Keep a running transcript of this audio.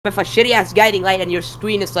with a shitty ass guiding light and your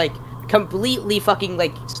screen is like completely fucking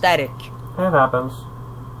like static. It happens.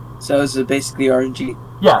 So is it basically RNG?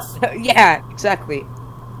 Yes. Yeah, exactly.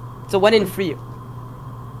 It's a 1 in 3.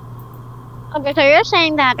 Okay, so you're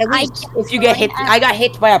saying that At least if you get hit, I got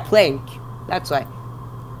hit by a plank. That's why.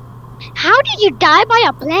 How did you die by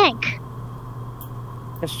a plank?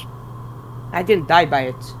 I didn't die by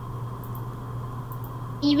it.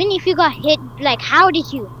 Even if you got hit, like, how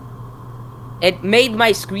did you? It made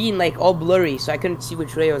my screen like all blurry, so I couldn't see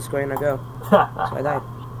which way I was going to go. So I died.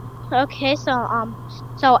 Okay, so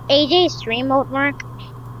AJ's stream won't work.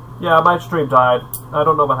 Yeah, my stream died. I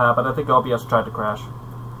don't know what happened. I think OBS tried to crash.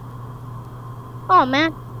 Oh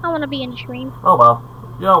man, I want to be in the stream. Oh well.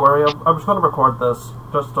 Yeah, don't worry. I'm just going to record this,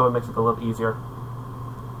 just so it makes it a little easier.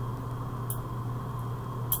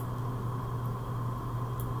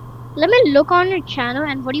 Let me look on your channel,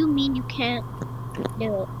 and what do you mean you can't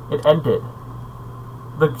do it? It ended.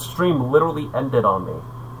 The stream literally ended on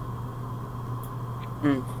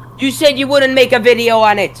me. You said you wouldn't make a video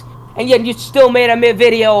on it, and yet you still made a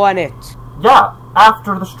video on it. Yeah,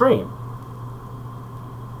 after the stream.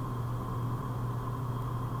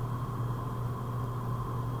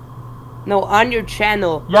 No, on your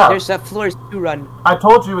channel, yeah. There's a Floors 2 run. I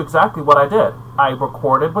told you exactly what I did. I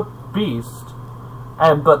recorded with Beast,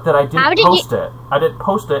 but then I didn't post it. I didn't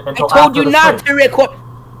post it until after the stream. I told you not to record.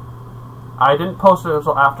 I didn't post it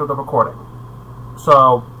until after the recording.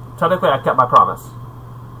 So, technically I kept my promise.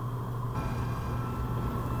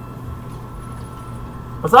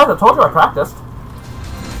 Besides, I told you I practiced.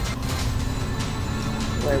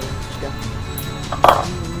 Where did you go?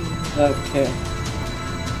 Okay.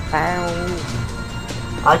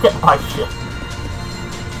 I can't buy shit.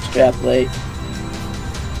 Strap late.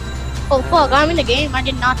 Oh fuck, I'm in the game. I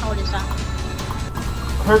did not notice that.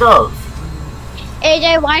 Here goes.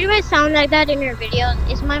 AJ, why do I sound like that in your videos?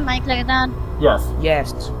 Is my mic like that? Yes.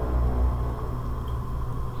 Yes.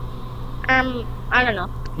 I don't know.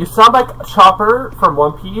 You sound like Chopper from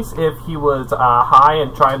One Piece if he was high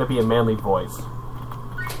and trying to be a manly voice.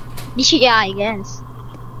 Yeah, I guess.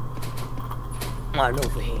 Come on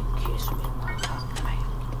over here and kiss me.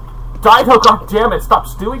 Dino, goddammit, stop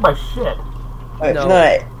stealing my shit. Wait, no.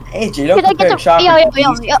 AJ, don't compare Chopper to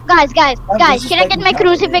yo, guys, should I get my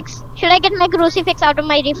crucifix? Should I get my crucifix out of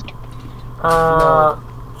my rift?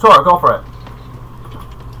 Sure, go for it.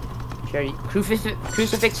 Sure,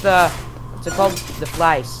 crucifix the, what's it called? The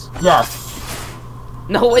flies. Yes.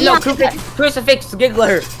 No, wait, no, crucifix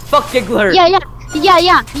Giggler. Fuck Giggler.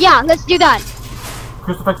 Yeah, let's do that.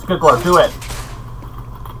 Crucifix Giggler, do it.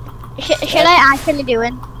 Should I actually do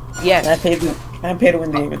it? Yes. I'm paid to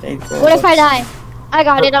win the game with 84. What if I die? I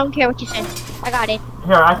got it, I don't care what you say. I got it.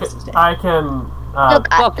 Here, I can Look,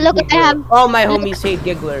 I have... All my homies hate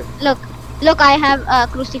Giggler. Look, I have a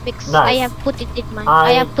crucifix. Nice. I have put it in my...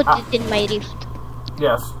 I have put it in my rift.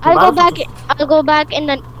 Yes. I'll go back in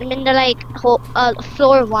the like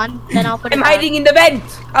floor 1. Then I'll put it. I'm hiding in the vent.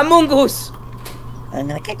 Among Us. I'm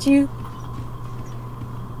gonna get you.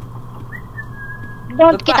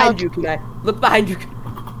 Don't get out. Look behind you.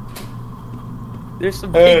 There's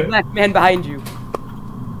some big black man behind you.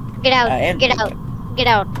 Get out. Get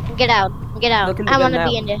out. I wanna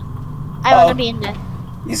be in there. I wanna be in there.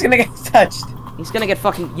 He's gonna get touched. He's gonna get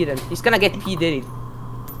fucking eaten. He's gonna get P. Diddy.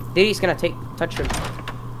 Diddy's gonna touch him.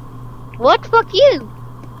 What? Fuck you.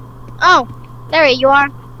 Oh, there you are.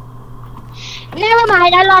 Never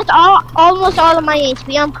mind, I lost almost all of my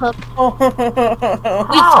HP. I'm cooked.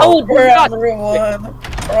 We told you we're on room 1.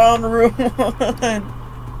 We're on room 1.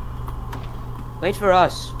 Wait for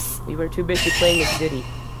us. We were too busy playing with Diddy.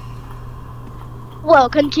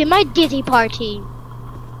 Welcome to my Diddy party.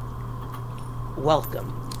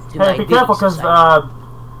 Welcome to my Hey, be careful, because I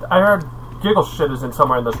heard Giggle shit is in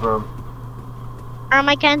somewhere in this room.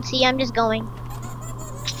 I can't see. I'm just going.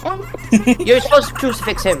 You're supposed to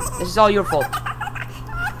crucifix him. This is all your fault.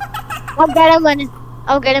 I'll get him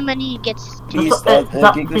when he gets. Beast, that's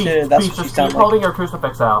what you Keep sound holding like. your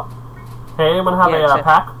crucifix out. Hey, anyone have a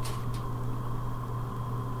pack?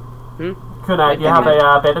 Kunai, do you have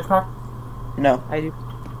a bandage pack? No. I do.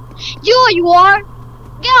 You are?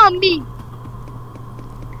 Get on me!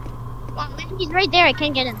 Well, man, he's right there. I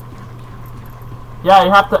can't get him. Yeah,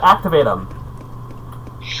 you have to activate him.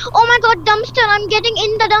 Oh my god, dumpster! I'm getting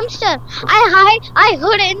in the dumpster! I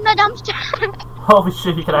hid in the dumpster! Holy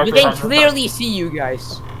shit, you can actually... We can clearly see you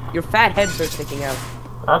guys. Your fat heads are sticking out.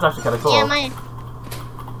 That's actually kind of cool. Yeah,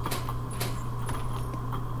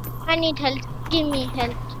 I need help. Give me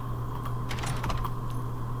help.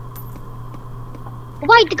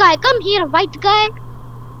 White guy, come here, white guy.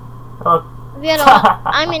 Oh. We are all...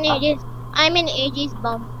 I'm an idiot. I'm in AJ's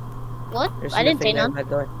bomb. What? There's I didn't say nothing none. there, by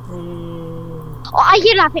the way. Oh, I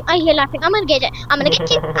hear laughing. I hear laughing. I'm gonna get it. I'm gonna get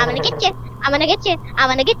you. I'm gonna get you. I'm gonna get you. I'm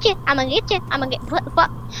gonna get you. I'm gonna get you. I'm gonna get. What?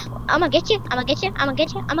 I'm gonna get you. I'm gonna get you. I'm gonna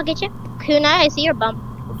get you. I'm gonna get you. Kuna, I see your bum.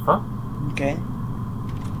 Huh? Okay.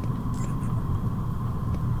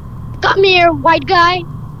 Come here, white guy.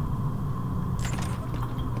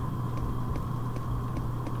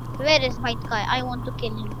 Where is white guy? I want to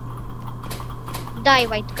kill him. Die,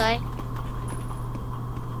 white guy.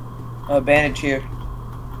 Bandage here.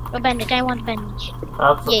 A bandage. I want bandage.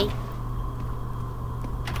 That's Yay.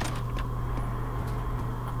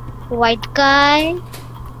 White guy.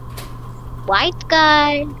 White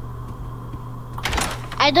guy.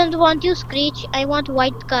 I don't want you, Screech. I want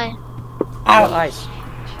white guy. Kill ice.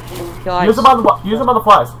 Kill ice. Use them on the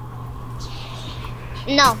flies.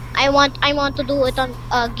 No, I want to do it on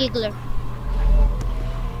Giggler.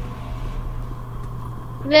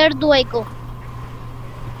 Where do I go?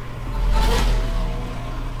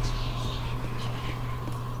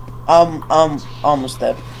 Almost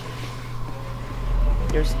dead.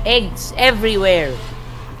 There's eggs everywhere.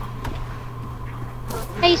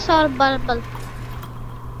 I saw a bubble.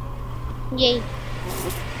 Yay.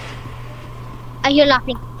 Are you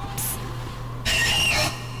laughing?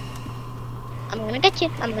 I'm gonna get you.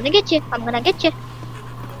 I'm gonna get you. I'm gonna get you.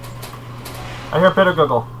 I hear bitter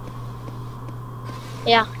giggle.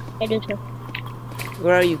 Yeah, I do too.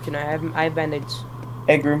 Where are you? Can I have bandage?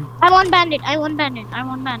 Egg room. I want bandit. I want bandit. I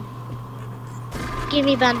want bandit. Give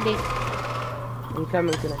me bandit. I'm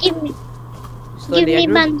coming. Can I? Give me. Still in Give the me egg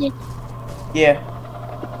room? bandit. Yeah.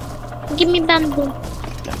 Give me bandit.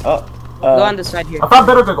 Go on the side here. I found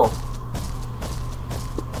bitter giggle.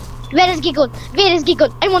 Where is Giggle? Where is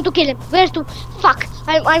Giggle? I want to kill him. Where's to? Fuck.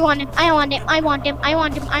 I want him. I want him. I want him. I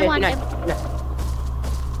want him. I want him.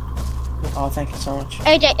 Oh, thank you so much.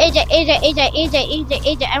 AJ,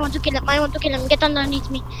 I want to kill him. I want to kill him. Get underneath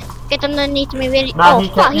me. Get underneath me. Where? Nah, Oh, he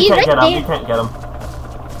fuck. can't He's right get him. there. You can't get him.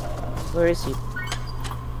 Where is he?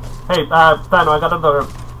 Hey, Dino, I got another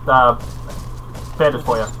bandage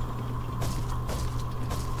for you.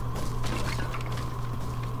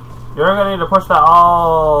 You're gonna need to push that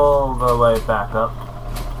all the way back up.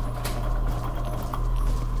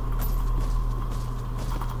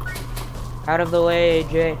 Out of the way,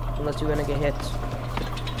 AJ. Unless you're gonna get hit.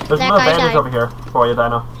 There's That another guy bandage died. over here for you,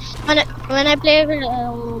 Dino. When I play with,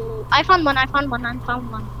 I found one. I found one.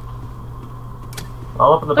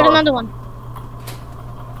 I'll open the Put door. another one.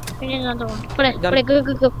 Put another one. Put it. Done. Put it.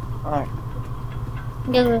 Go. Alright.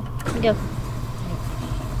 Go.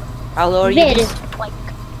 How low are you? Where is white?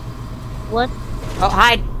 What? Oh,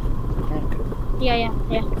 hide. Yeah.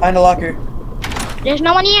 Find a locker. There's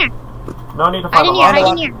no one here. No need to Hide find in a here. locker.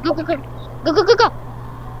 Hide in here. Go.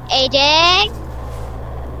 AJ.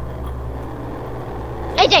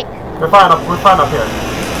 We're fine up here.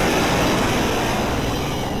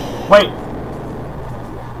 Wait.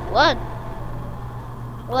 What?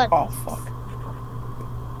 Oh, fuck.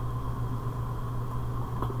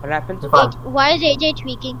 What happened? You're fine. Why is AJ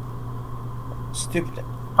tweaking? Stupid.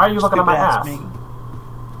 Why are you looking at my Stupid ass? me.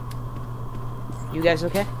 You guys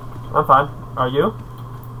okay? I'm fine. Are you?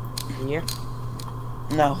 Yeah.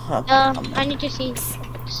 No, I need to see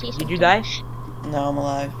something. Did you die? no, I'm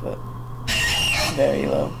alive, but very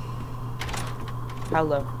low. How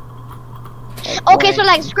low? Okay, so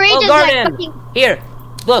like Screech Oh, is like Gordon! fucking. Here.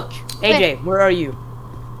 Look. AJ, where are you?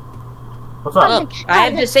 What's up? Look. I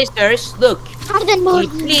have the sisters. Look. Pardon me.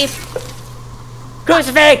 Sleep.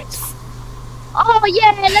 Crucifix! Oh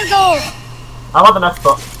yeah, let's go. I want the next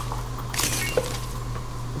book.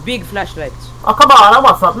 Big flashlight. Oh, come on. I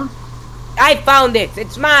want something. I found it.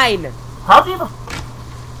 It's mine. How'd you even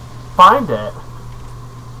find it?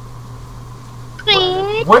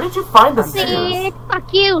 Screech. Where did you find the scissors? Screech.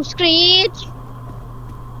 Fuck you, Screech.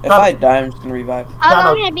 If I die, I'm just gonna revive. How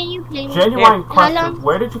Dino, long have you playing? Genuine How question. long?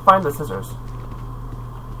 Where did you find the scissors?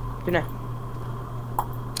 Good night.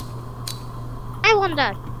 I want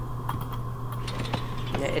that.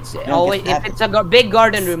 Yeah, it's don't always get if it's a big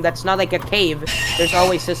garden room that's not like a cave. There's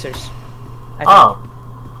always scissors. I think. Oh.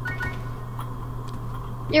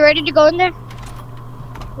 You ready to go in there?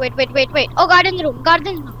 Wait. Oh, garden room. I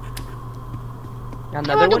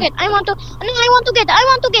Another want to one. get. I want to get.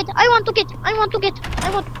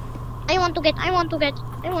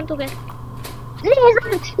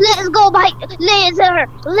 Let's go, bike. Laser.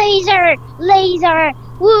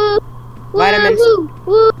 Woo. Vitamins.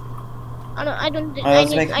 Woo. I don't. Oh,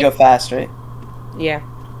 let's make it go fast, right? Yeah.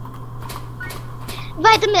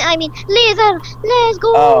 Vitamin. I mean, laser. Let's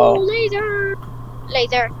go. Oh. Laser.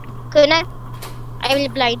 Kuna, I will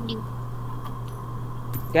blind you.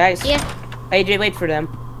 Guys. Yeah. AJ, wait for them.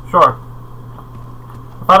 Sure.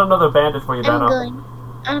 I found another bandage for you, Dino.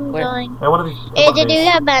 I'm going. Hey, one of these. AJ, do you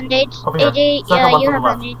have bandage? Over here. AJ, Second yeah, one you from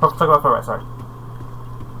have the left. bandage. Second one from the right, sorry.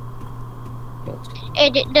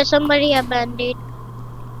 AJ, does somebody have bandage?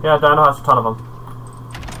 Yeah, Dino has a ton of them.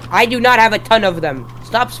 I do not have a ton of them.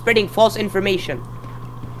 Stop spreading false information.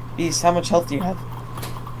 Beast, how much health do you have?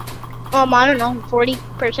 I don't know,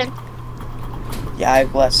 40%. Yeah, I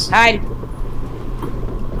have less. Hide.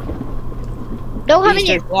 Don't have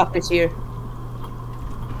any. Lock this here.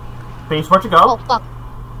 Beast, where'd you go? Oh, fuck.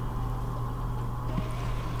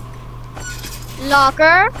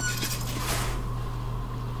 Locker.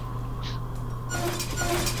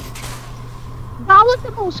 That was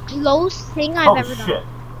the most close thing I've ever done. Shit.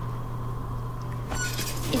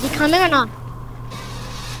 Is he coming or not?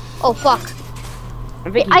 Oh, fuck. I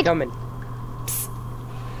think he's coming.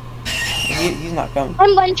 He's not coming.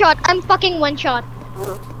 I'm one shot. I'm fucking one shot.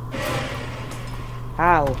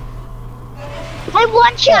 How? I'm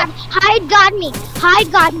one shot. Hide got me.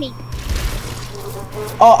 Hide got me.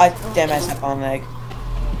 Oh, damn, I stepped on an egg.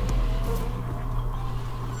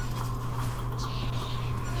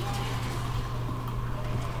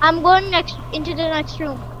 I'm going into the next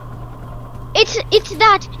room. It's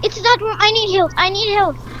that room. I need health.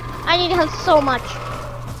 I need health so much.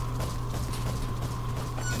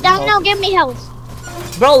 Down now, give me health.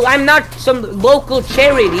 Bro, I'm not some local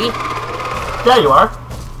charity. Yeah, you are.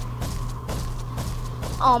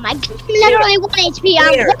 Oh my god, I'm literally 1 HP.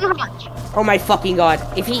 I'm 1 heart. Oh my fucking god.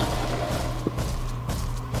 If he...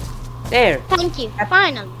 There. Thank you.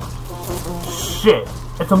 Finally. Shit.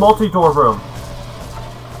 It's a multi-door room.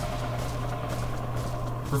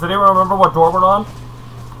 Does anyone remember what door we're on?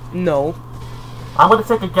 No. I'm going to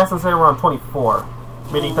take a guess and say we're on 24.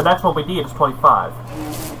 Meaning the next one we need is 25.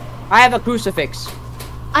 I have a crucifix.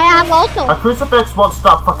 I have also. A crucifix won't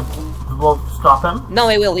stop him? No,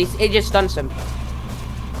 it will. It just stuns him.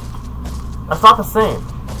 That's not the same.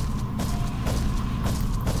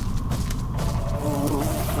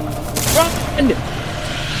 Run!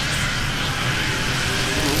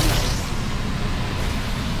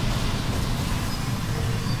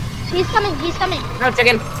 He's coming. He's coming. Crouch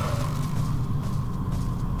again.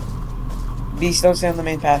 Beast, don't stay on the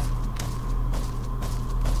main path.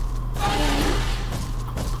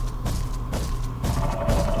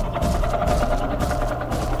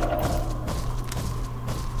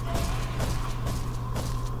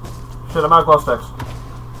 Shit, I'm out of glow sticks.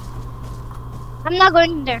 I'm not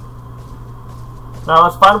going there. Now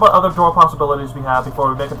let's find what other door possibilities we have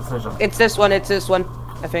before we make a decision. It's this one, I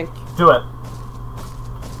think. Do it.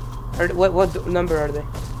 Or what number are they?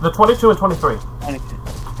 The 22 and 23. 22.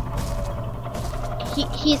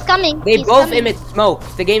 He's coming. They he's both coming. emit smoke.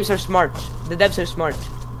 The games are smart. The devs are smart.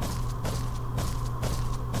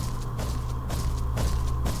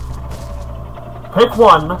 Pick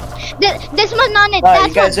one. This one on it. Alright,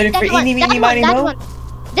 you guys ready for eeny, meeny, miny, mo?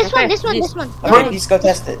 This one. Okay, Beast, go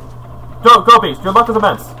test it. Go, Beast. Your luck is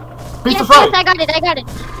immense. Beast Yes, is right. yes, I got it.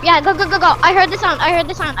 Yeah, go. I heard the sound. Go.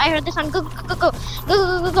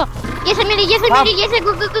 Yes, I made it. Yes, go. You can't get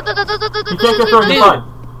through. You're fine.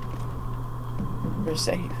 We're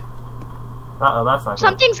safe. Uh-oh, that's not good.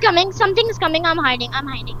 Something's coming. I'm hiding.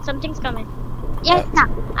 Something's coming. Yes,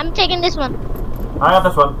 I'm taking this one. I have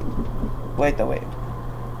this one. Wait.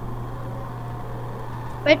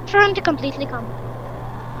 Wait for him to completely come.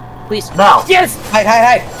 Please. Now. Yes!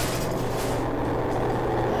 Hide!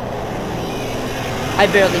 I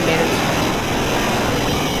barely made it.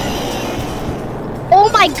 Oh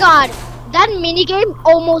my god! That minigame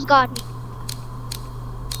almost got me.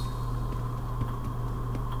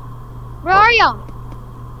 Where are y'all?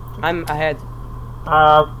 I'm ahead.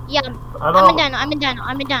 Yeah, I don't know. I'm in Dino.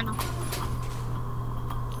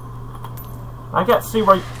 I can't see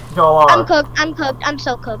where y'all are. I'm cooked. I'm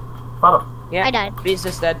so cooked. Found him. Yeah. I died. Beast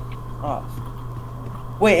is dead. Oh.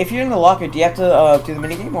 Wait, if you're in the locker, do you have to do the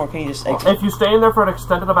minigame, or can you just exit? If you stay in there for an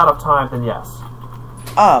extended amount of time, then yes.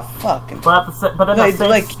 Ah, fuck. But in No, that same...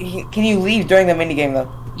 like, can you leave during the minigame, though?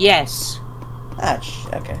 Yes.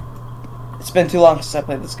 Okay. It's been too long since I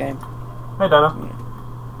played this game. Hey, Dino.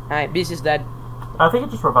 Alright, Beast is dead. I think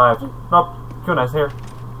it just revived. Nope. Kunai's here.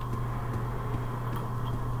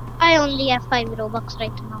 I only have 5 Robux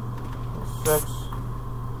right now. 6.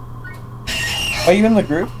 Are you in the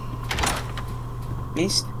group?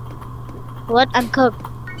 Beast? What? I'm cooked.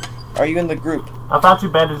 Are you in the group? I found 2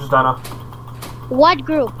 bandages, Dino. What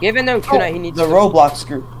group? Given them Kunai, he needs The to... Roblox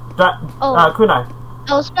group. Kunai.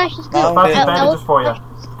 Oh, special group. No, I found good. 2 bandages for you.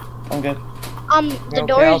 I'm good. The Okay,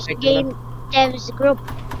 Doors I'll pick it game devs group.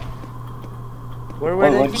 Where were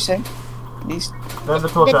Wait, they? what'd you say?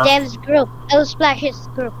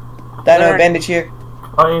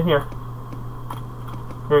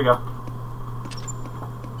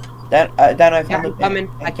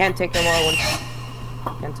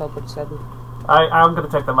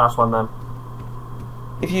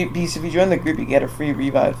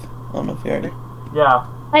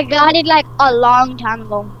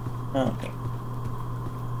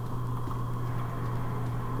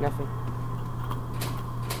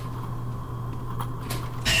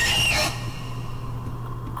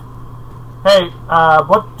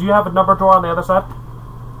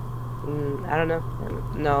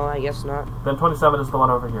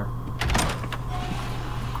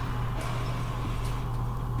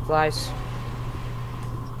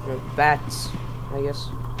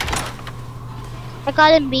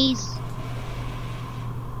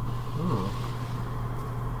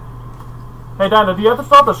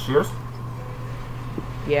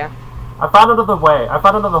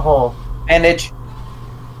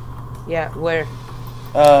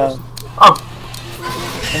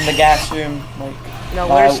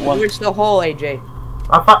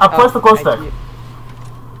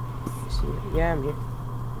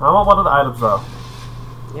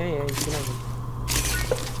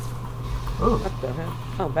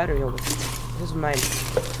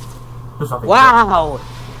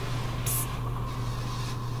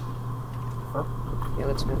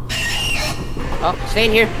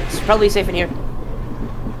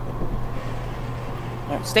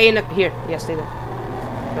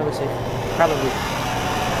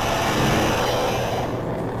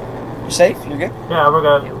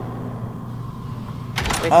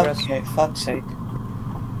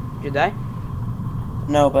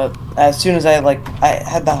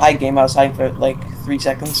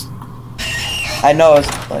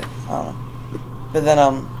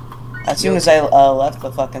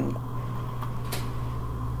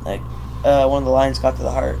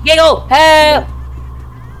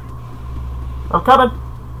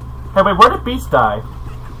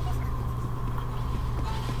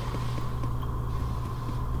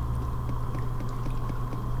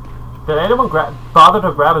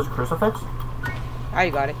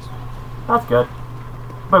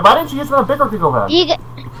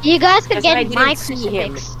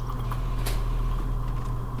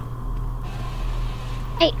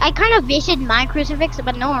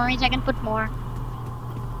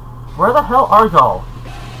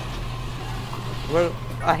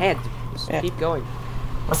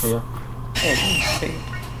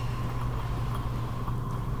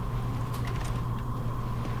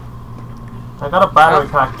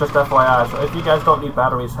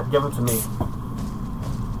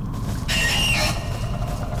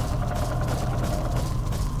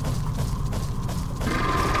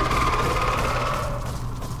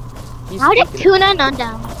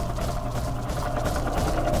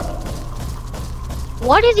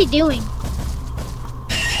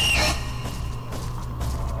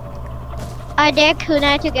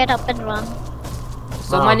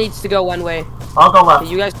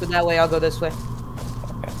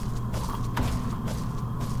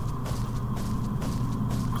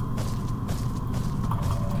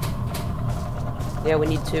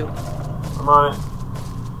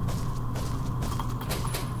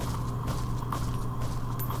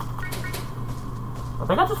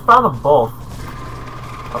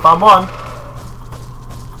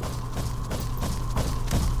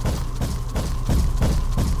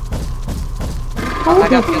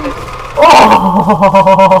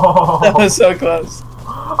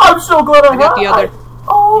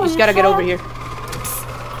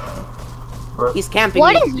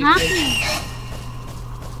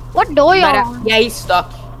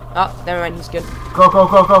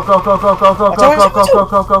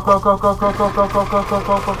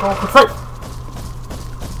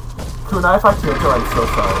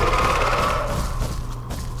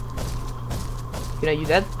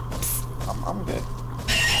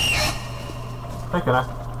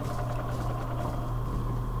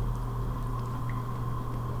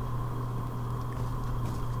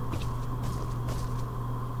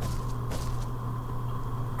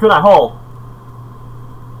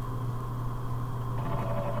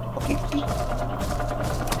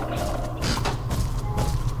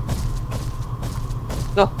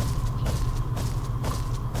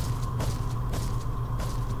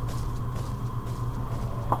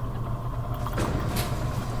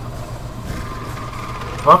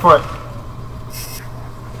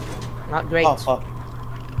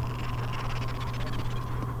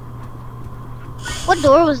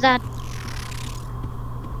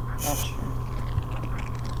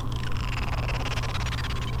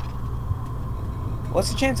 What's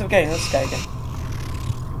the chance of getting this guy again?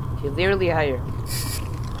 He's literally higher.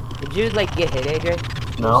 Did you like get hit,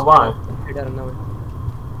 AJ? No, why? I don't know.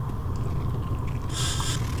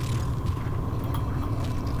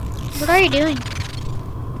 What are you doing?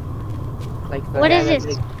 Like what is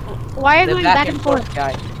this? Why are you going back and forth?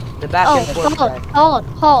 Guy. The back and forth guy. Hold.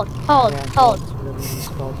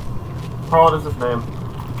 Hold is his name.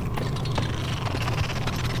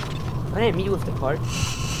 I didn't meet you with the card.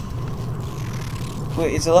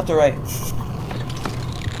 Wait, is it left or right?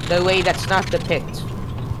 The way that's not depicted.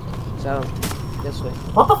 So, this way.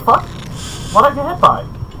 What the fuck? What did I get hit by?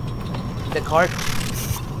 The card.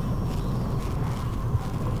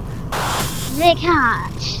 The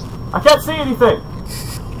card. I can't see anything.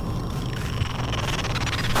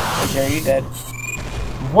 Okay, you dead.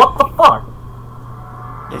 What the fuck?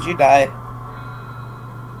 Did you die?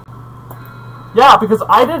 Yeah, because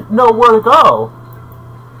I didn't know where to go.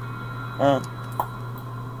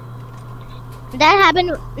 That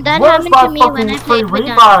happened. That Where's happened to me when I played with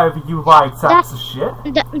revive, you like sacks of shit.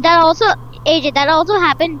 That also, AJ. That also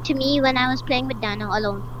happened to me when I was playing with Dino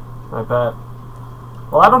alone. I bet.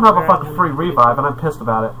 Well, I don't have a fucking free revive, and I'm pissed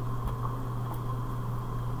about it.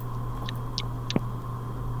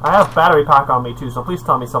 I have battery pack on me too, so please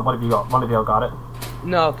tell me one of you got it.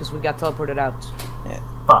 No, because we got teleported out. Yeah.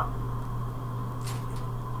 Fuck.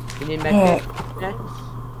 You need medic?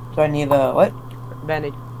 Do I need what?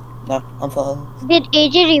 Bandage. No, I'm fine. Did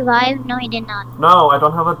AJ revive? No, he did not. No, I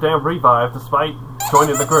don't have a damn revive, despite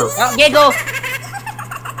joining the group. Oh, giggle!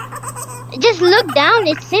 Just look down.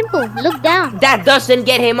 It's simple. Look down. That doesn't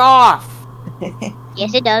get him off.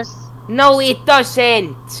 Yes, it does. No, it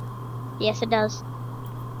doesn't. Yes, it does.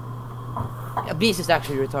 Beast is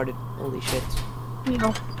actually retarded. Holy shit.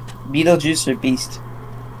 No. Beetlejuice or Beast?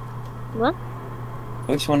 What?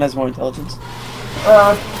 Which one has more intelligence?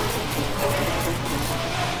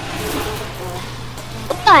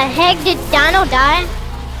 What the heck did Dino die?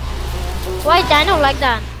 Why is Dino like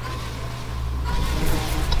that?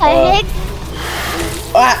 What the heck?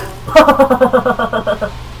 Ah!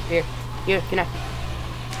 Here, can I?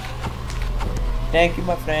 Thank you,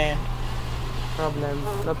 my friend.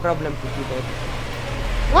 No problem, people.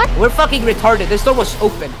 What? We're fucking retarded. This door was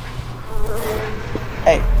open.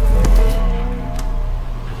 Hey.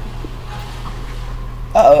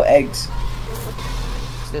 Uh-oh, eggs.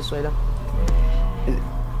 It's this way, though.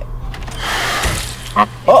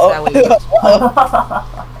 Uh-oh.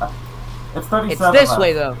 It's 37. It's this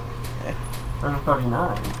way, though. Or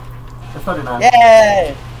 39. It's 39.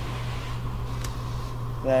 Yay!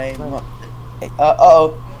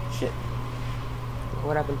 Uh-oh. Shit.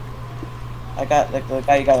 What happened? I got the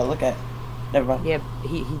guy you gotta look at. Never mind. Yeah,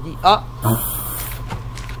 he oh!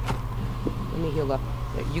 Let me heal up.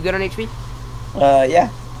 You good on HP? Yeah.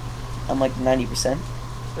 I'm like 90%.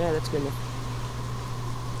 Yeah, that's good enough.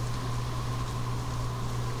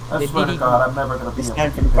 I swear to God, I'm never gonna be able to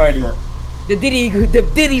time for the party. The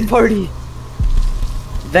Diddy party!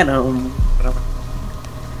 Venom.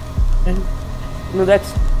 No,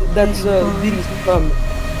 that's Diddy's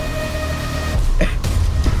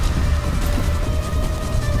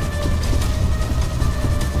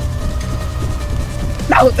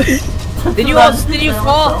Did you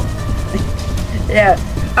fall? Yeah,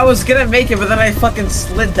 I was gonna make it, but then I fucking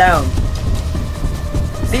slid down.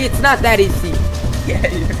 See, it's not that easy. Yeah.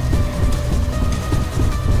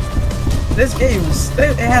 This game,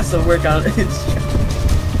 it has to work on it.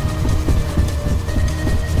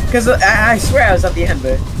 Because I swear I was at the end,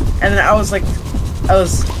 but and then I was like,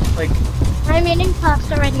 I'm eating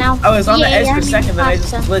pasta right now. I was on the edge for a second, then I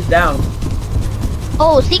just slid down.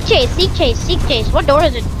 Oh, seek chase. What door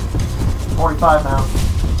is it? 45 now.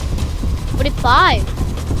 45.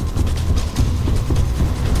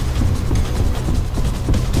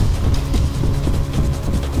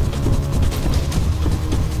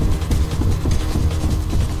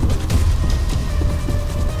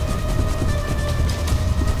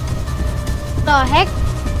 The heck?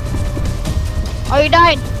 Oh, you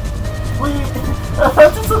died.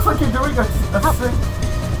 That just looks like you're doing a sick,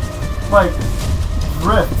 like,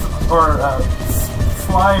 drift or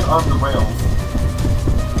slide on the rails.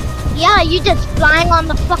 Yeah, you just flying on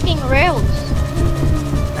the fucking rails.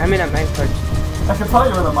 I'm in a minecart. I can tell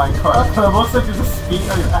you're in a minecart. It looks like you're just skiing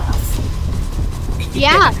on your ass.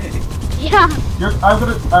 Yeah. Yeah.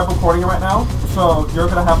 I'm recording it right now, so you're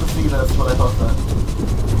gonna have to see this when I post it.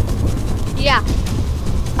 Yeah.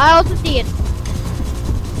 I also see it.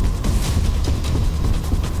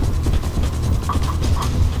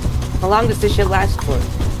 How long does this shit last for?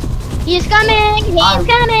 He's coming! He's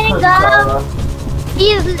coming! Go!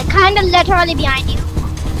 He's kind of literally behind you.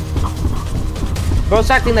 Bro's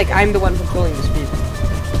acting like I'm the one controlling the speed.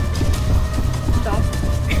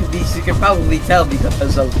 These you can probably tell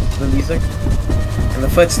because of the music and the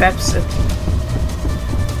footsteps.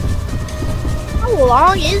 How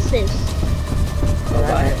long is this? Oh,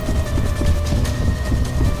 bye.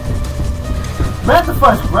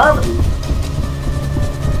 Magnifies gravity.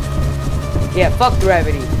 Yeah, fuck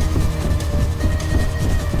gravity.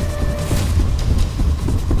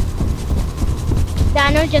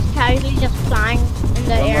 Dino just casually just flying in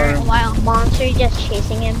the air while monster is just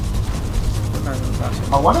chasing him.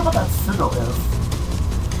 I wonder what that signal is.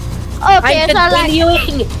 Okay, so like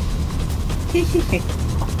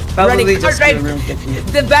Probably just Cartwright. the room 50.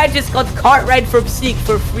 The badge is called Cartwright for Psych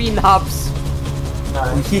for free knobs.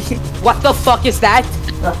 Nice. What the fuck is that?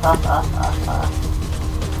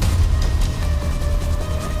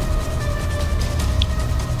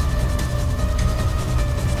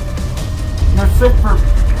 You're sick for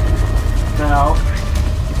now.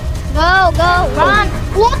 go, run!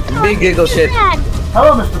 What the Big giggle shit.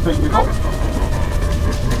 Hello, Mr. Big Giggle.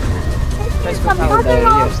 It's the mother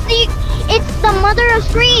of Screech! It's the mother of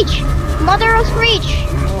Screech! Mother of Screech!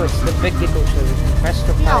 Oh, it's the big giggle show. Press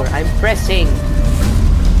the power. I'm pressing.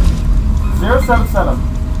 077.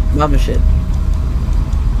 Mama shit.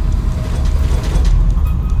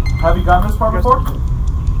 Have you gotten this far before?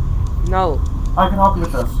 No. I can help you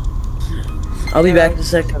with this. I'll be back in a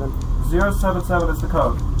second. 077 is the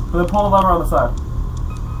code. So then pull the lever on the side.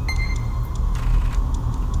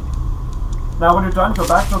 Now when you're done, go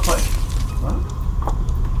back to the place. What?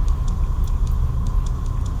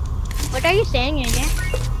 What are you saying again?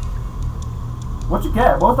 What'd you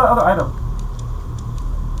get? What was that other item?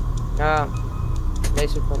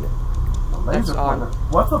 Laser pointer. A laser pointer.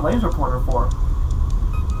 What's the laser pointer for?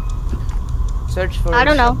 Search for. I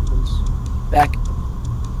don't know. Back.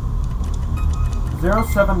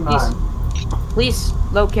 079. Please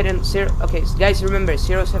locate in zero. Okay, guys, remember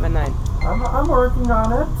 079. I'm working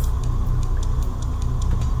on it.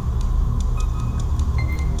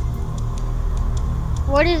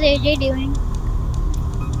 What is AJ doing?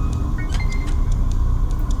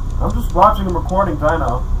 I'm just watching and recording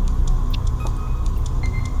Dino.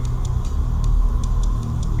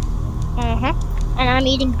 And I'm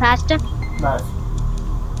eating pasta. Nice.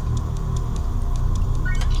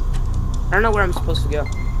 I don't know where I'm supposed to go.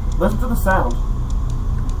 Listen to the sound.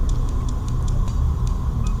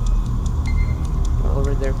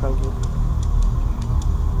 Over there, probably.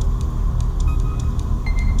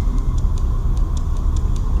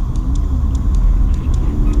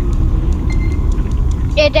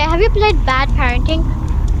 Have you played Bad Parenting?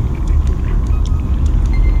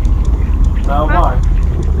 Now why?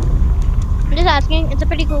 I'm just asking. It's a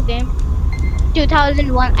pretty cool game.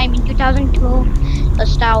 2002 a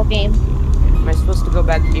style game. Am I supposed to go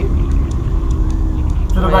back here?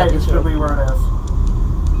 To the right, it should be where it is.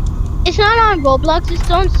 It's not on Roblox,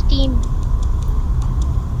 it's on Steam.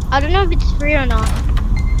 I don't know if it's free or not.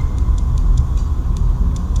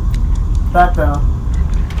 Back down.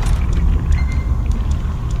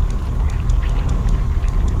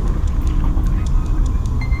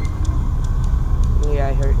 Yeah,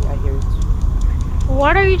 I hear it.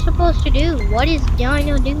 What are you supposed to do? What is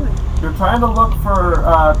Dino doing? You're trying to look for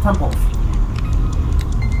temples.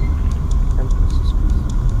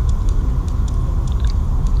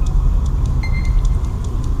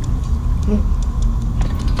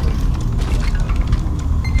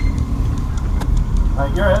 I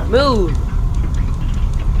hear it. Move!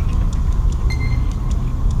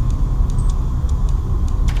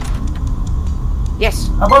 Yes.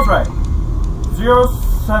 I was right.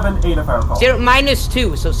 078 if I recall.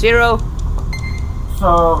 -2, so 0. So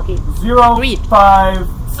Okay.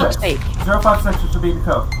 056. Mistake. 056 should be the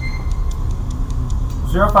code.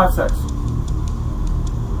 056.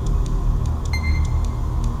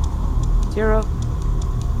 0.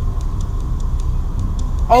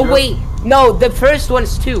 Oh wait, no, the first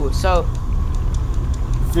one's 2, so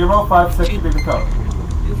 056 should be the code.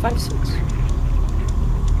 256.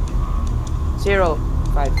 0,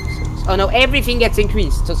 5, 6. Oh no, everything gets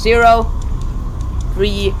increased. So 0,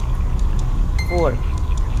 3, 4.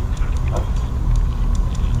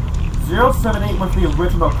 078 was the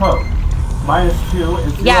original code. -2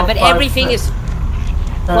 is 056. Yeah, but everything is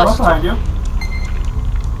And what's plus behind you?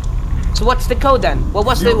 So what's the code then? What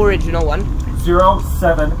was the original one?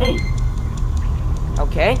 078.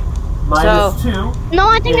 Okay. -2. No,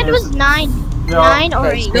 I think it was 9. No, 9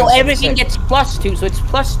 or 8. No, everything gets +2, so it's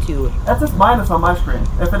 +2. That says minus on my screen.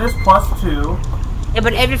 If it is +2, Yeah,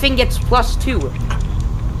 but everything gets +2.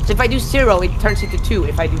 So if I do 0, it turns into 2.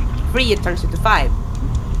 If I do 3, it turns into 5.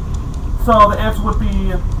 so the answer would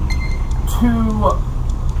be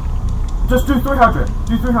Just do 300.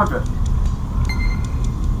 Do 300.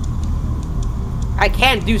 I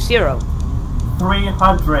can't do 0.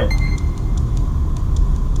 300.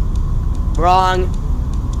 Wrong.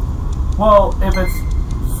 Well, if it's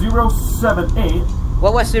 078,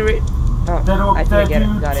 what was the oh, then I do get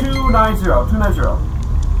it. Got 290. 290.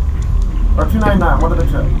 Or 299, one of the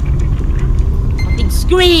two. Fucking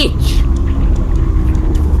screech!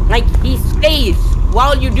 Like he stays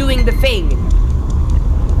while you're doing the thing.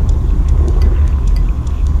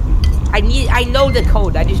 I know the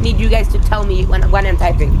code. I just need you guys to tell me when I'm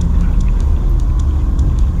typing.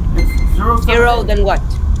 It's 0, then what?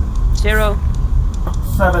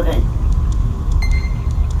 078.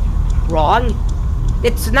 Wrong.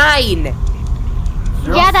 It's 9.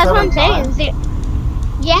 Yeah, that's what I'm saying.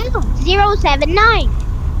 Yeah, 079.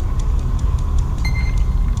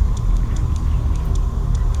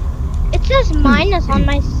 It says minus on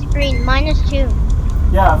my screen, -2.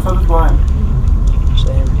 Yeah, so does mine.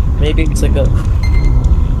 Same. Maybe it's like a...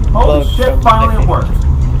 Holy shit, finally it worked.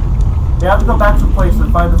 You have to go back to the place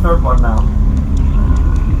and find the third one now.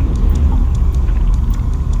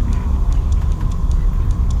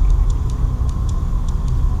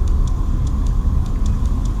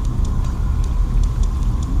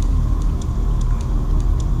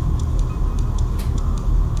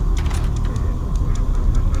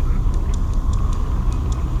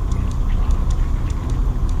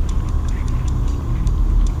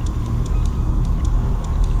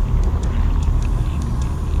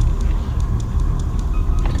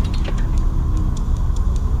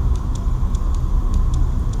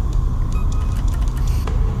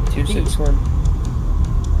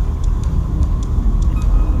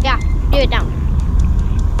 Yeah, do it now.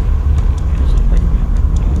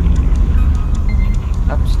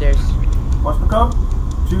 Upstairs. What's the code?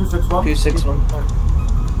 261? 261.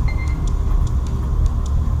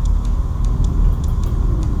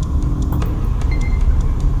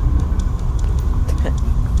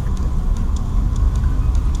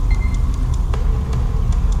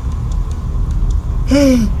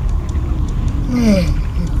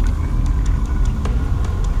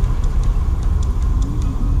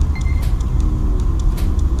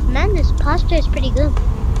 Man, this pasta is pretty good.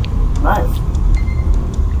 Nice.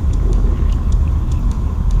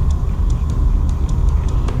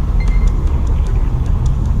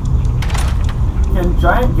 Can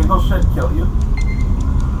giant giggle shit kill you?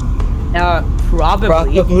 Probably.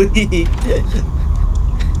 Probably.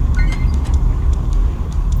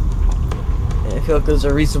 I feel like there's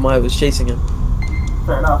a reason why I was chasing him.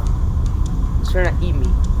 Fair enough. He's trying to eat me.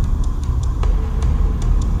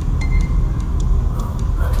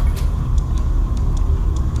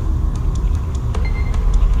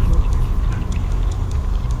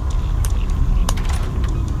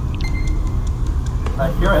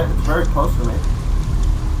 I hear it. It's very close to me.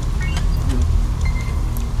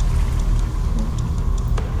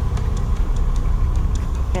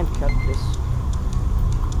 Can't cut this.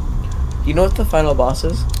 Do you know what the final boss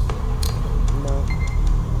is? No.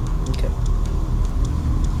 Okay.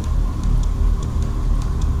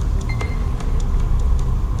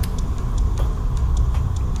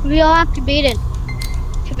 We all have to beat it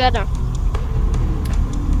together.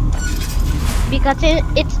 Because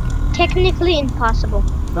it's technically impossible.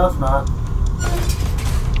 No, it's not.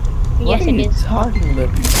 What Yes, are it you is. talking about?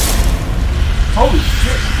 Holy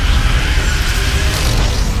shit.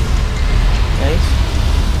 Nice.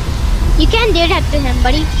 You can't do that to him,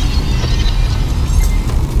 buddy.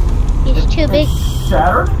 He's too big. It's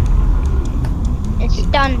shattered? It's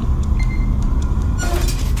stunned.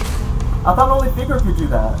 I thought only Figure could do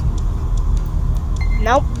that.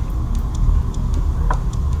 Nope.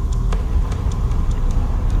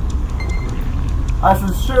 I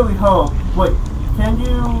sincerely hope. Wait, can you?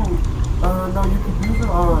 No, you can use it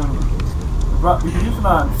on. You can use it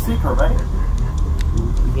on Seeker, right?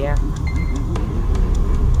 Yeah.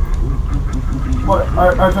 What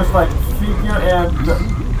are just like Figure and the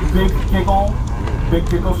big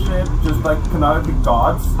giggle shit, just like canonically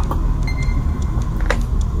gods?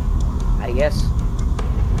 I guess.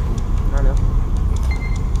 I don't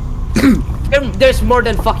know. There's more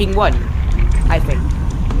than fucking one, I think.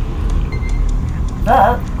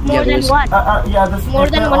 That? More than one. Yeah, this, More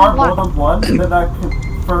if than there one are what? more than one, then that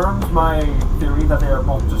confirms my theory that they are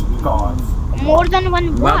both just gods. More than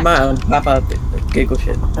one what? Mama and Papa giggle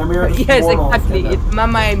shit. And we are just Yes, mortals exactly. in it. It's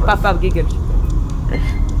Mama and Papa Giggle.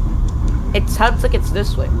 It sounds like it's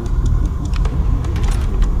this way.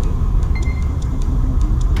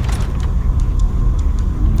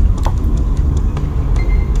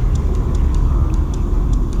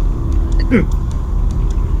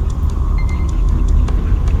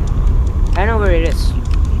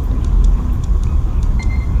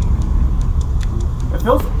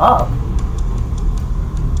 up.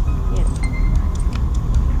 Yeah.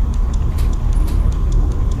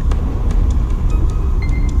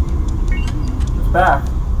 It's back.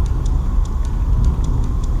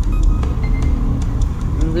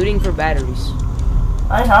 I'm looting for batteries.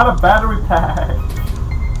 I had a battery pack.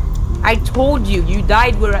 I told you, you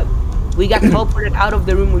died where we got teleported out of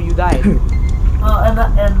the room where you died. And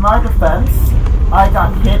in my defense, I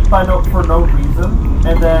got hit for no reason,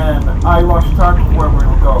 and then I lost track of where we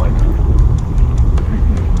were going.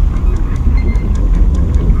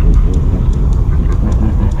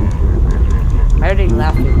 Why are they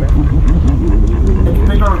laughing, bro? It's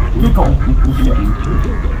bigger giggle shit.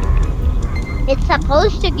 It's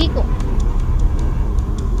supposed to giggle.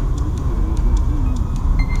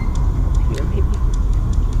 Here, maybe.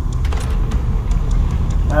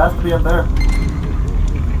 It has to be up there.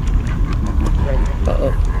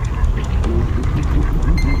 Uh-oh.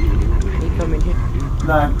 Can you come in here?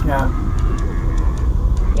 No, I can't.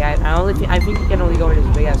 Yeah, I think you can only go in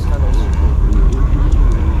these big ass tunnels.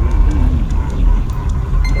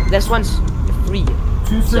 This one's free.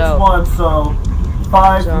 261, so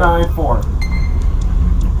 594.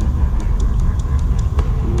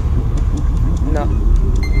 No.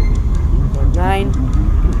 9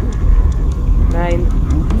 3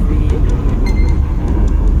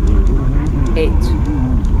 8.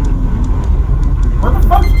 Where the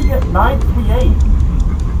fuck did you get 938?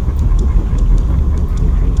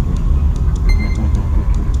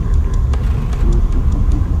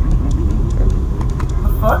 The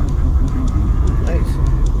fuck? Nice.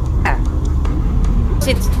 Yeah.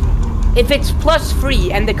 If it's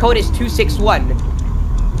 +3 and the code is 261,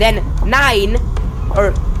 then 9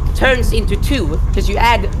 turns into 2 because you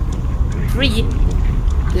add 3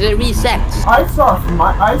 because it resets. I saw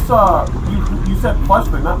you said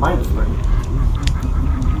 +3, not -3.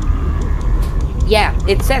 Yeah,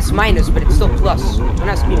 it says minus, but it's still plus. Don't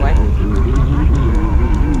ask me why.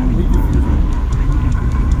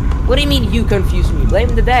 What do you mean you confuse me?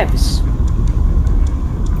 Blame the devs.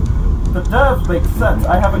 The devs make sense.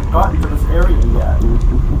 I haven't gotten to this area yet.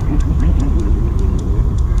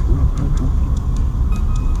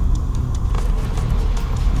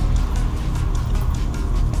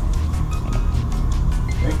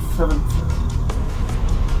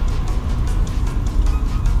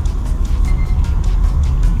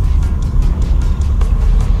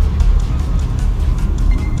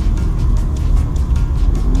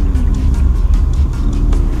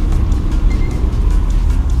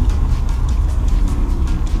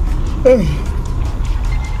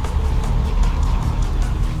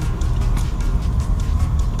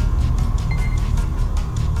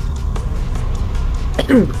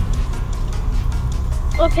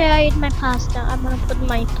 Okay, I ate my pasta. I'm gonna put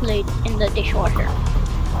my plate in the dishwasher.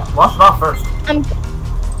 Wash it off first.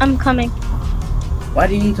 I'm coming. Why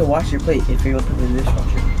do you need to wash your plate if you're gonna put it in the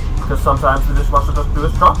dishwasher? Because sometimes the dishwasher doesn't do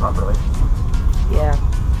its job properly. Yeah,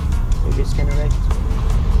 you're just kinda right.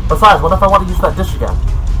 Besides, what if I want to use that dish again?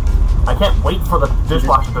 I can't wait for the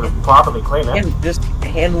dishwasher to properly clean it. Yeah, just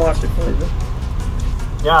hand wash it first.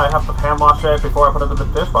 Yeah, I have to hand wash it before I put it in the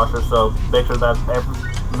dishwasher, so make sure that every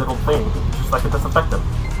little thing, just like a disinfectant.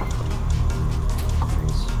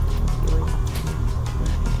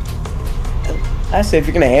 I say if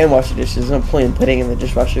you're gonna hand wash the dishes, there's no point in putting it in the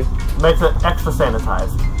dishwasher. Makes it extra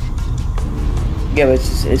sanitized. Yeah, but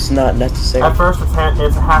it's not necessary. At first it's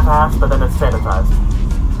half-assed, but then it's sanitized.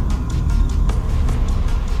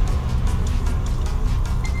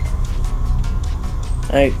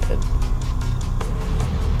 Alright.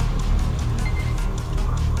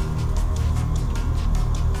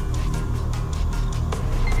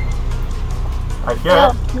 I hear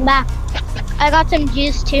it. I'm back. I got some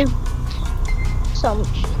juice too. Some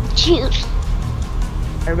juice.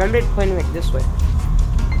 I remember it pointing like this way.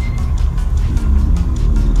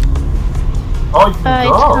 Oh, you can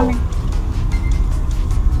It's go. coming.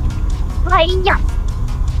 Hiya!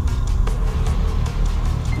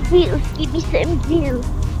 Juice, give me some juice.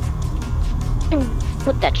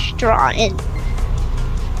 Put that straw in.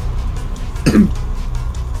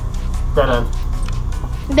 Dead end.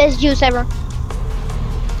 Best juice ever.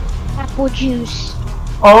 Apple juice.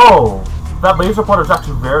 Oh! That laser pointer is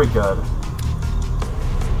actually very good.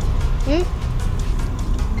 Hmm?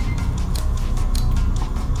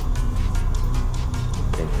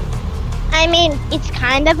 I mean, it's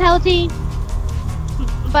kind of healthy,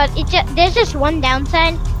 but there's just one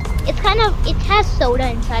downside. It has soda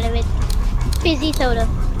inside of it. Fizzy soda.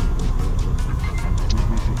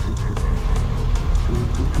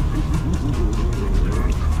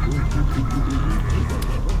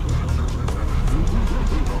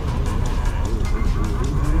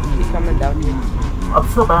 I'm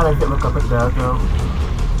so bad I can't look up and down, though.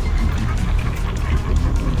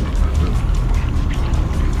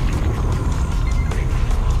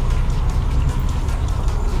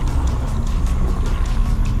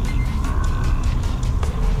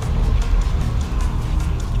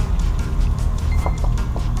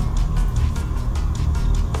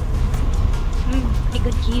 Pretty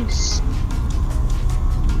good juice.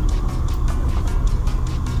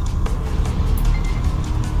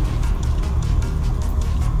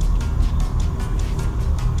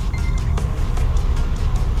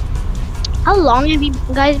 How long have you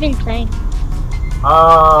guys been playing?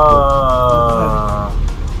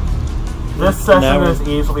 This session is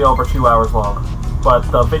easily over 2 hours long, but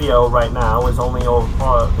the video right now is only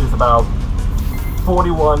is about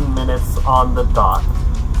 41 minutes on the dot.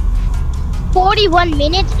 41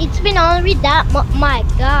 minutes? It's been already that my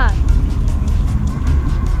god.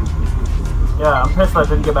 Yeah, I'm pissed I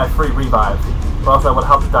didn't get my free revive, or else I would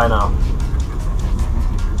help the Dino.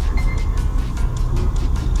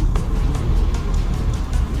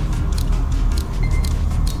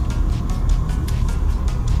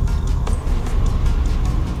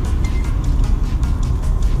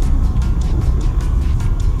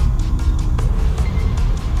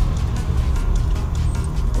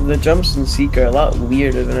 The jumps in Seek are a lot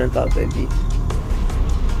weirder than I thought they'd be.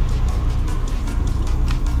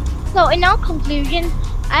 So in our conclusion,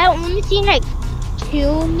 I only seen like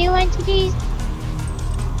 2 new entities.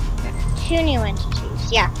 2 new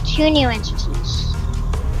entities. Yeah, 2 new entities.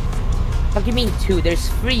 What do you mean 2? There's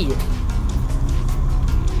 3.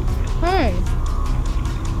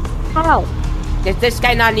 How? Is this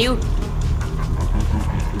guy not new?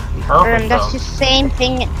 That's the same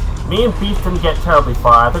thing. Me and Beast didn't get terribly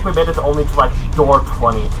far. I think we made it only to like door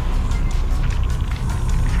 20.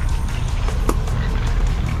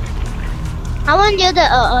 I want to do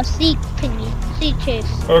the Seek thingy. Seek chase.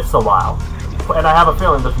 It's a while. And I have a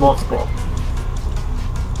feeling there's multiple.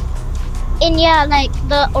 In like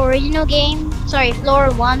the original game, sorry,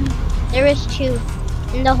 floor 1, there is 2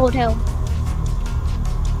 in the hotel.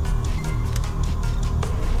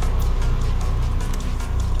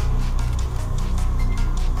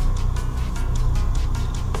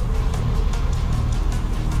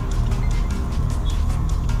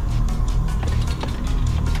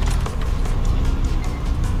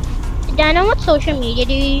 Dino, what social media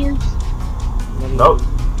do you use? Nope.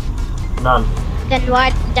 None.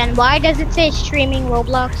 Then why does it say streaming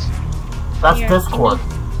Roblox? That's Discord.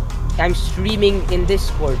 I'm streaming in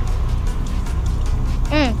Discord.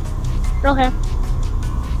 Okay.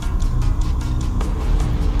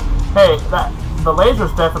 Hey, the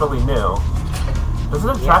laser's definitely new. Doesn't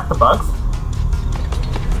it track the bugs?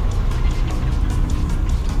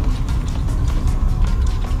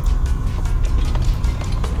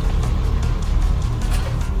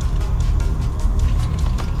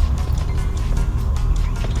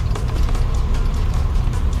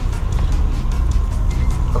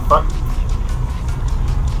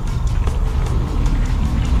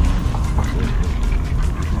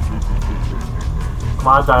 Come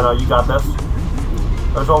on, Dino, you got this.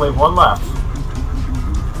 There's only one left.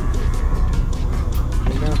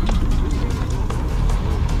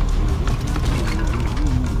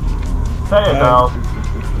 There you go.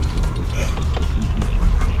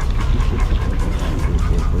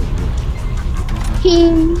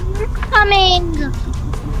 He's coming.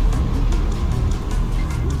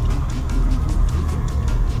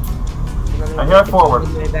 I hear it forward.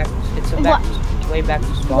 It's way back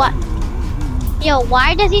to spawn. What? Yo,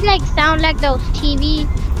 why does it like sound like those TV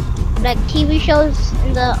shows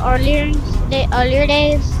in the earlier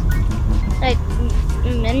days? Like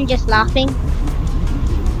men just laughing.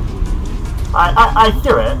 I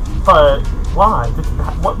hear it, but why?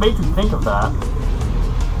 What made you think of that?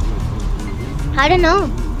 I don't know.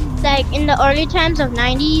 Like in the early times of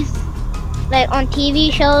 90s, like on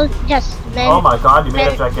TV shows, just men. Oh my god, you made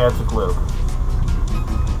a gigantic loop.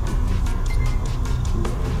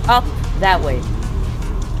 Up that way.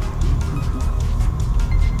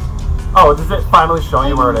 Oh, does it finally show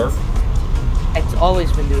you where it is? It's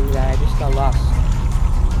always been doing that, I just got lost.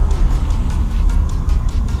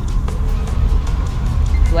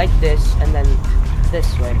 Like this, and then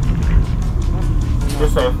this way. You're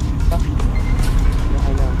safe. Fuck. No,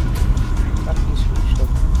 I know. Fuck you, Scrooge.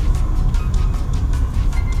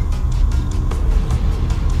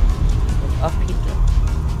 Up here.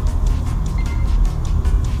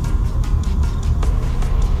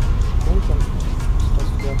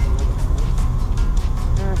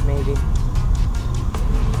 Maybe.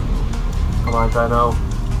 Come on, Dino.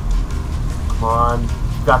 Come on.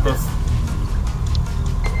 You got this.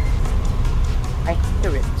 I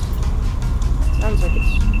hear it. Sounds like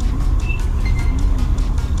it's...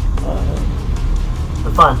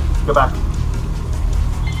 It's fine. Go back.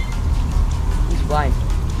 He's blind.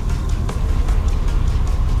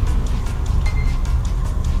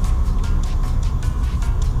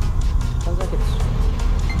 Sounds like it's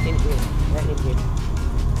in here. Right in here.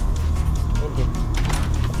 In here.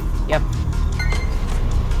 Yep.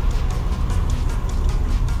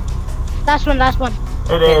 Last one.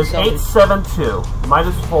 It is 872.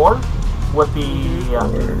 Minus 4 would be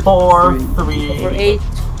 4, 3, 8.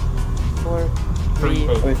 4, 3,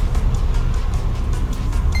 8.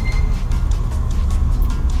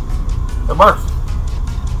 It works.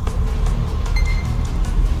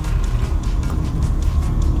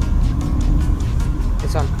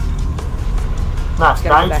 It's on. Nice.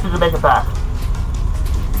 Now you just need to make it back.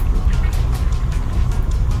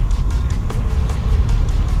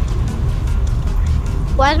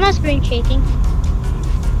 Why is my screen shaking?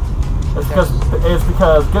 It's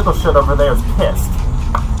because Giggle Shit over there is pissed.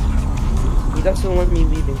 He doesn't want me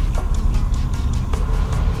leaving.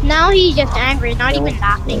 Now he's just angry, not even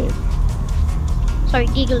laughing. Sorry,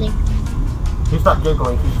 giggling. He's not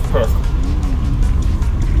giggling, he's just pissed.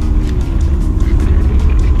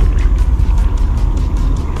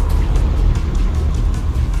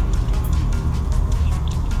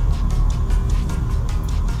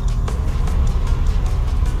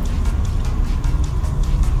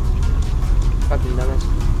 Fucking dumbass.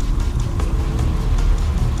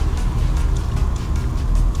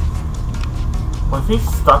 Was he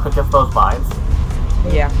stuck against those vines?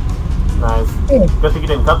 Yeah. Nice. Good thing you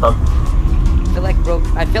didn't cut them.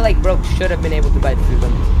 I feel like Broke should have been able to bite through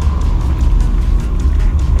them.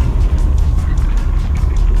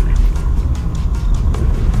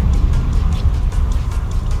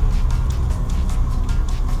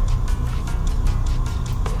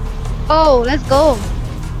 Oh, let's go.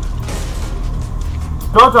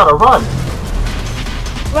 Go, Donna, run!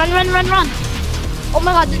 Run. Oh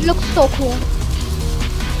my god, it looks so cool.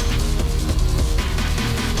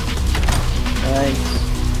 Nice.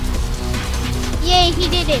 Yay, he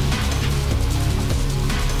did it.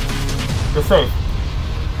 You're safe.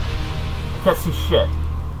 I can't see shit.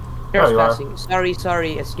 There you are.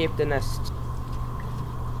 Sorry, escape the nest.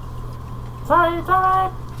 Sorry, it's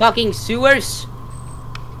alright. Fucking sewers!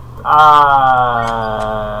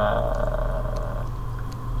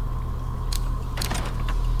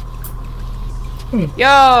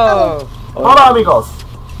 Yo! Hold on, amigos.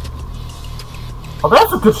 Oh, that's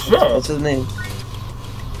some good shit. What's his name?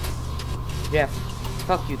 Jeff.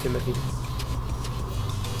 Fuck you, Timothy.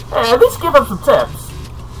 Hey, at least give him some tips.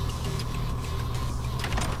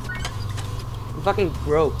 I'm fucking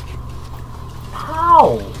broke.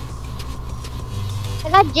 How? I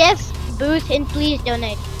got Jeff's booth and please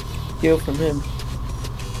donate. Steal from him.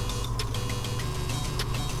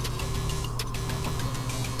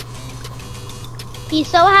 He's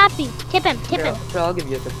so happy. Tip him. Sure, I'll give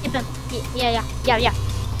you a tip. Tip him. Yeah.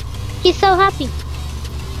 He's so happy.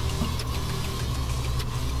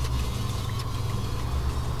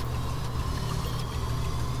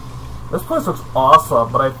 This place looks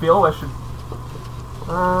awesome, but I feel I should...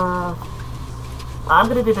 I'm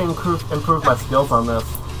gonna need to improve my skills on this.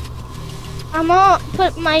 I'm gonna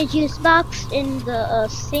put my juice box in the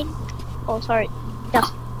sink. Oh, sorry.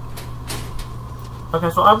 Dust. Okay,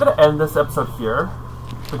 so I'm gonna end this episode here,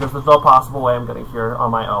 because there's no possible way I'm getting here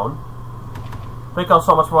on my own. Thank you all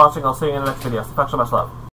so much for watching. I'll see you in the next video. Thanks so much love.